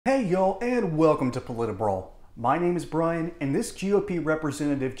Hey y'all, and welcome to Politibrawl. My name is Brian, and this GOP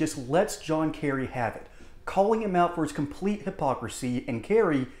representative just lets John Kerry have it, calling him out for his complete hypocrisy, and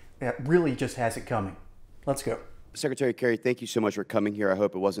Kerry really just has it coming. Let's go. Secretary Kerry, thank you so much for coming here. I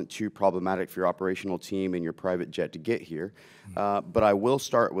hope it wasn't too problematic for your operational team and your private jet to get here. But I will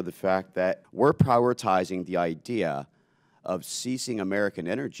start with the fact that we're prioritizing the idea of ceasing American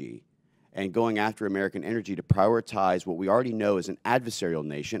energy and going after American energy to prioritize what we already know is an adversarial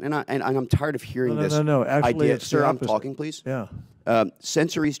nation. And I'm tired of hearing this No. Actually, idea. it's Sir, the I'm opposite. talking, please. Yeah.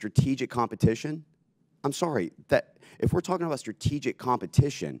 Sensory strategic competition. I'm sorry, that if we're talking about strategic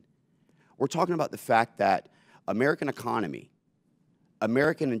competition, we're talking about the fact that American economy,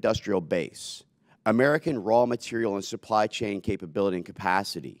 American industrial base, American raw material and supply chain capability and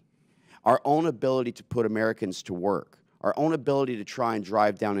capacity, our own ability to put Americans to work, our own ability to try and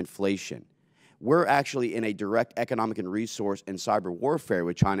drive down inflation. We're actually in a direct economic and resource and cyber warfare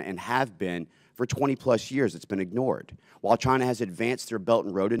with China and have been for 20+ years. It's been ignored. While China has advanced their Belt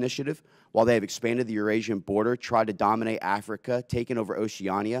and Road Initiative, while they have expanded the Eurasian border, tried to dominate Africa, taken over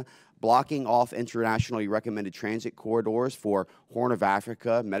Oceania, blocking off internationally recommended transit corridors for Horn of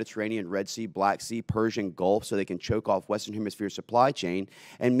Africa, Mediterranean, Red Sea, Black Sea, Persian Gulf, so they can choke off Western Hemisphere supply chain.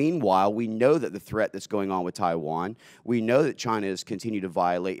 And meanwhile, we know that the threat that's going on with Taiwan, we know that China has continued to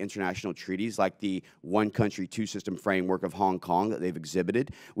violate international treaties like the one country, two system framework of Hong Kong that they've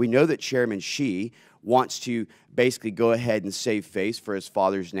exhibited. We know that Chairman Xi wants to basically go ahead and save face for his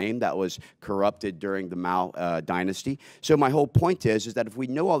father's name that was corrupted during the Mao dynasty. So my whole point is that if we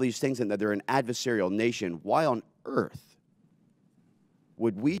know all these things and that they're an adversarial nation, why on earth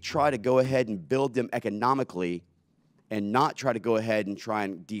would we try to go ahead and build them economically and not try to go ahead and try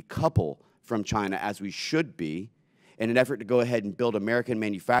and decouple from China as we should be in an effort to go ahead and build American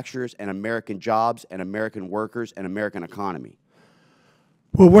manufacturers and American jobs and American workers and American economy?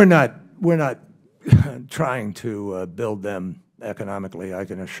 Well, we're not trying to build them economically. I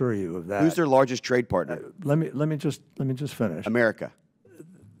can assure you of that. Who's their largest trade partner? Let me just finish. America.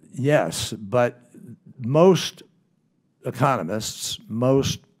 Yes, but most economists,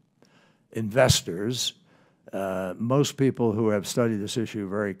 most investors, most people who have studied this issue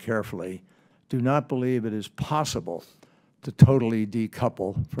very carefully do not believe it is possible to totally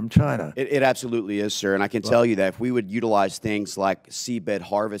decouple from China. It absolutely is, sir. And I can tell you that if we would utilize things like seabed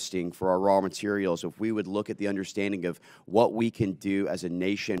harvesting for our raw materials, if we would look at the understanding of what we can do as a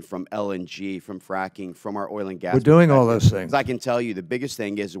nation from LNG, from fracking, from our oil and gas. We're doing all those things. I can tell you the biggest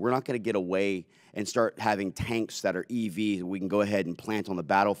thing is we're not going to get away and start having tanks that are EVs. We can go ahead and plant on the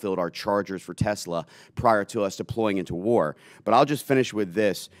battlefield our chargers for Tesla prior to us deploying into war. But I'll just finish with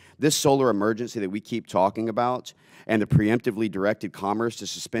this. This solar emergency that we keep talking about and the preemptively directed commerce to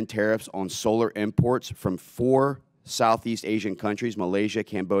suspend tariffs on solar imports from 4 Southeast Asian countries, Malaysia,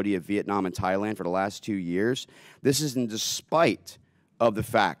 Cambodia, Vietnam, and Thailand for the last 2 years. This is in despite of the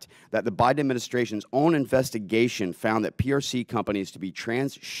fact that the Biden administration's own investigation found that PRC companies to be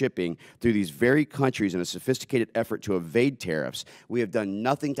transshipping through these very countries in a sophisticated effort to evade tariffs. We have done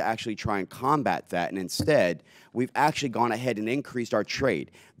nothing to actually try and combat that, and instead, we've actually gone ahead and increased our trade.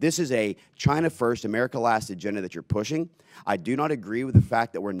 This is a China first, America last agenda that you're pushing. I do not agree with the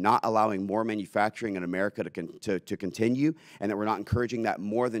fact that we're not allowing more manufacturing in America to continue, and that we're not encouraging that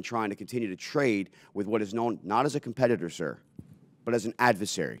more than trying to continue to trade with what is known not as a competitor, sir, but as an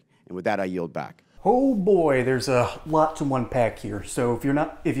adversary. And with that, I yield back. Oh boy, there's a lot to unpack here. So if you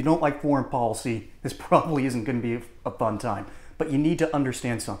don't like foreign policy, this probably isn't going to be a fun time. But you need to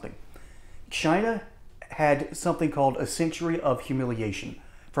understand something. China had something called a century of humiliation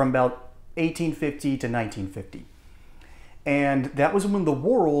from about 1850 to 1950. And that was when the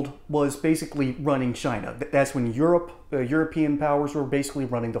world was basically running China. That's when European powers were basically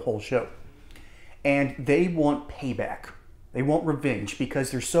running the whole show. And they want payback. They want revenge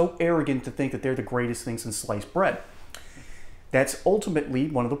because they're so arrogant to think that they're the greatest things in sliced bread. That's ultimately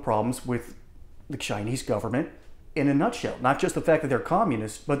one of the problems with the Chinese government in a nutshell. Not just the fact that they're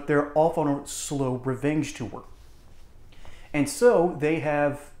communists, but they're off on a slow revenge tour. And so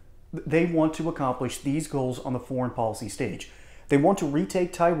they want to accomplish these goals on the foreign policy stage. They want to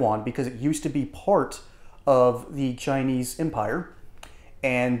retake Taiwan because it used to be part of the Chinese empire,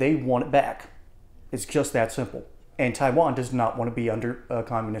 and they want it back. It's just that simple. And Taiwan does not want to be under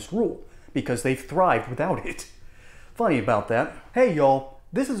communist rule because they've thrived without it. Funny about that. Hey y'all,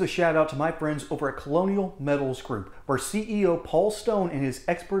 this is a shout out to my friends over at Colonial Metals Group, where CEO Paul Stone and his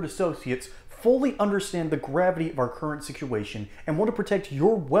expert associates fully understand the gravity of our current situation and want to protect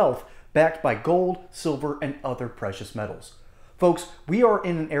your wealth backed by gold, silver, and other precious metals. Folks, we are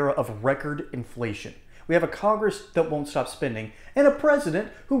in an era of record inflation. We have a Congress that won't stop spending, and a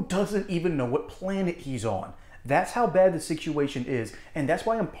president who doesn't even know what planet he's on. That's how bad the situation is, and that's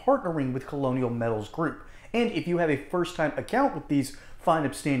why I'm partnering with Colonial Metals Group. And if you have a first-time account with these fine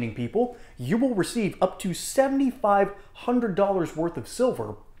upstanding people, you will receive up to $7,500 worth of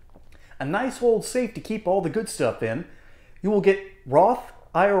silver, a nice old safe to keep all the good stuff in. You will get Roth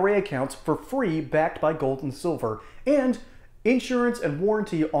IRA accounts for free backed by gold and silver, and insurance and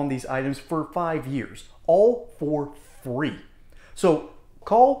warranty on these items for 5 years, all for free. So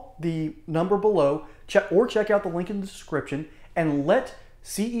call the number below or check out the link in the description and let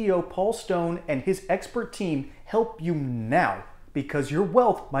CEO Paul Stone and his expert team help you now, because your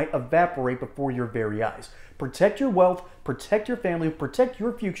wealth might evaporate before your very eyes. Protect your wealth, protect your family, protect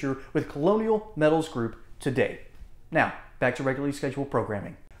your future with Colonial Metals Group today. Now, back to regularly scheduled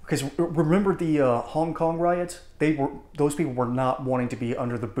programming. Because remember the Hong Kong riots? Those people were not wanting to be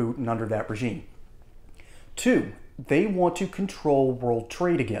under the boot and under that regime. 2, they want to control world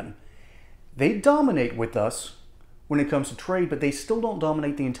trade again. They dominate with us when it comes to trade, but they still don't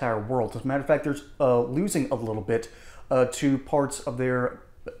dominate the entire world. As a matter of fact, they're losing a little bit to parts of their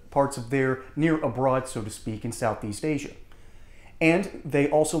near abroad, so to speak, in Southeast Asia. And they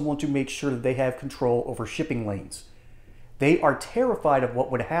also want to make sure that they have control over shipping lanes. They are terrified of what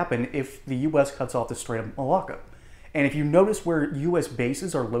would happen if the U.S. cuts off the Strait of Malacca. And if you notice where U.S.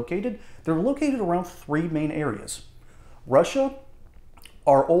 bases are located, they're located around 3 main areas. Russia,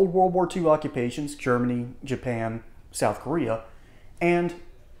 our old World War II occupations, Germany, Japan, South Korea, and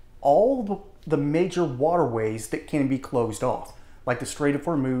all the major waterways that can be closed off, like the Strait of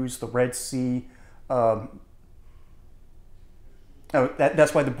Hormuz, the Red Sea.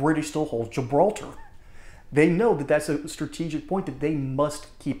 That's why the British still hold Gibraltar. They know that that's a strategic point that they must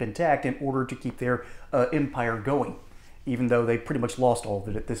keep intact in order to keep their empire going, even though they pretty much lost all of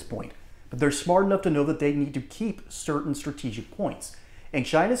it at this point. But they're smart enough to know that they need to keep certain strategic points. And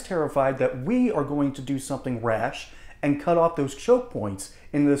China's terrified that we are going to do something rash and cut off those choke points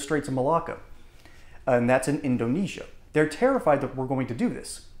in the Straits of Malacca. And that's in Indonesia. They're terrified that we're going to do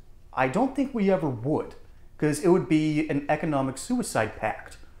this. I don't think we ever would, because it would be an economic suicide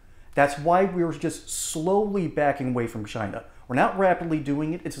pact. That's why we're just slowly backing away from China. We're not rapidly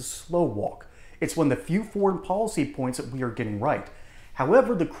doing it, it's a slow walk. It's one of the few foreign policy points that we are getting right.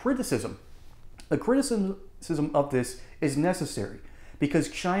 However, the criticism of this is necessary because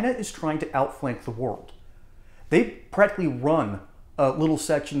China is trying to outflank the world. They practically run little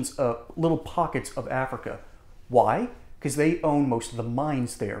pockets of Africa. Why? Because they own most of the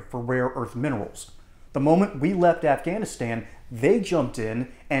mines there for rare earth minerals. The moment we left Afghanistan, they jumped in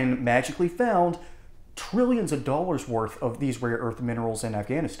and magically found trillions of dollars worth of these rare earth minerals in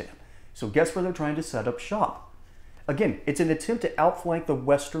Afghanistan. So guess where they're trying to set up shop? Again, it's an attempt to outflank the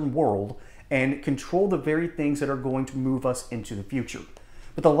Western world and control the very things that are going to move us into the future.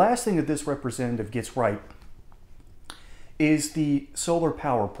 But the last thing that this representative gets right is the solar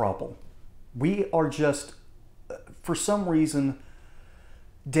power problem. We are just, for some reason,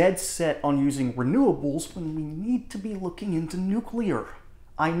 dead set on using renewables when we need to be looking into nuclear.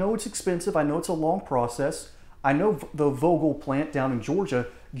 I know it's expensive, I know it's a long process. I know the Vogtle plant down in Georgia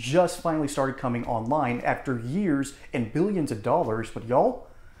just finally started coming online after years and billions of dollars, but y'all,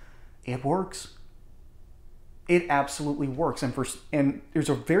 it works. It absolutely works. And there's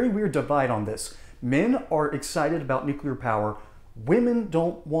a very weird divide on this. Men are excited about nuclear power. Women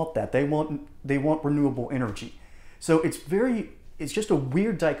don't want that. They want renewable energy. So it's just a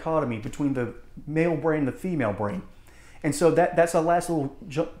weird dichotomy between the male brain and the female brain. And so that's the last little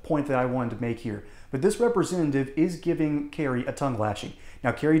point that I wanted to make here. But this representative is giving Kerry a tongue lashing.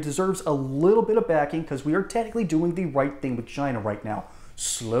 Now, Kerry deserves a little bit of backing because we are technically doing the right thing with China right now,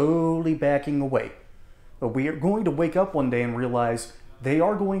 slowly backing away. But we are going to wake up one day and realize they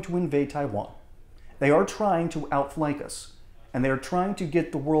are going to invade Taiwan. They are trying to outflank us, and they are trying to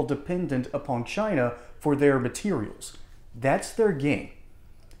get the world dependent upon China for their materials. That's their game.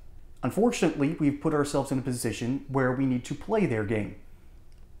 Unfortunately, we've put ourselves in a position where we need to play their game.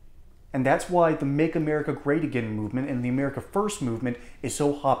 And that's why the Make America Great Again movement and the America First movement is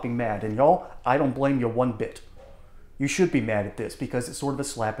so hopping mad. And y'all, I don't blame you one bit. You should be mad at this because it's sort of a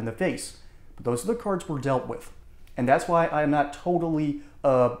slap in the face. But those are the cards we're dealt with. And that's why I'm not totally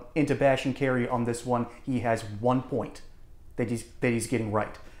into bashing Kerry on this one. He has 1 point that he's getting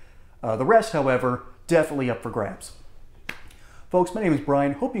right. The rest, however, definitely up for grabs. Folks, my name is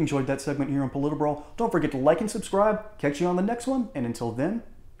Brian. Hope you enjoyed that segment here on Politbrawl. Don't forget to like and subscribe. Catch you on the next one. And until then,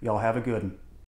 y'all have a good one.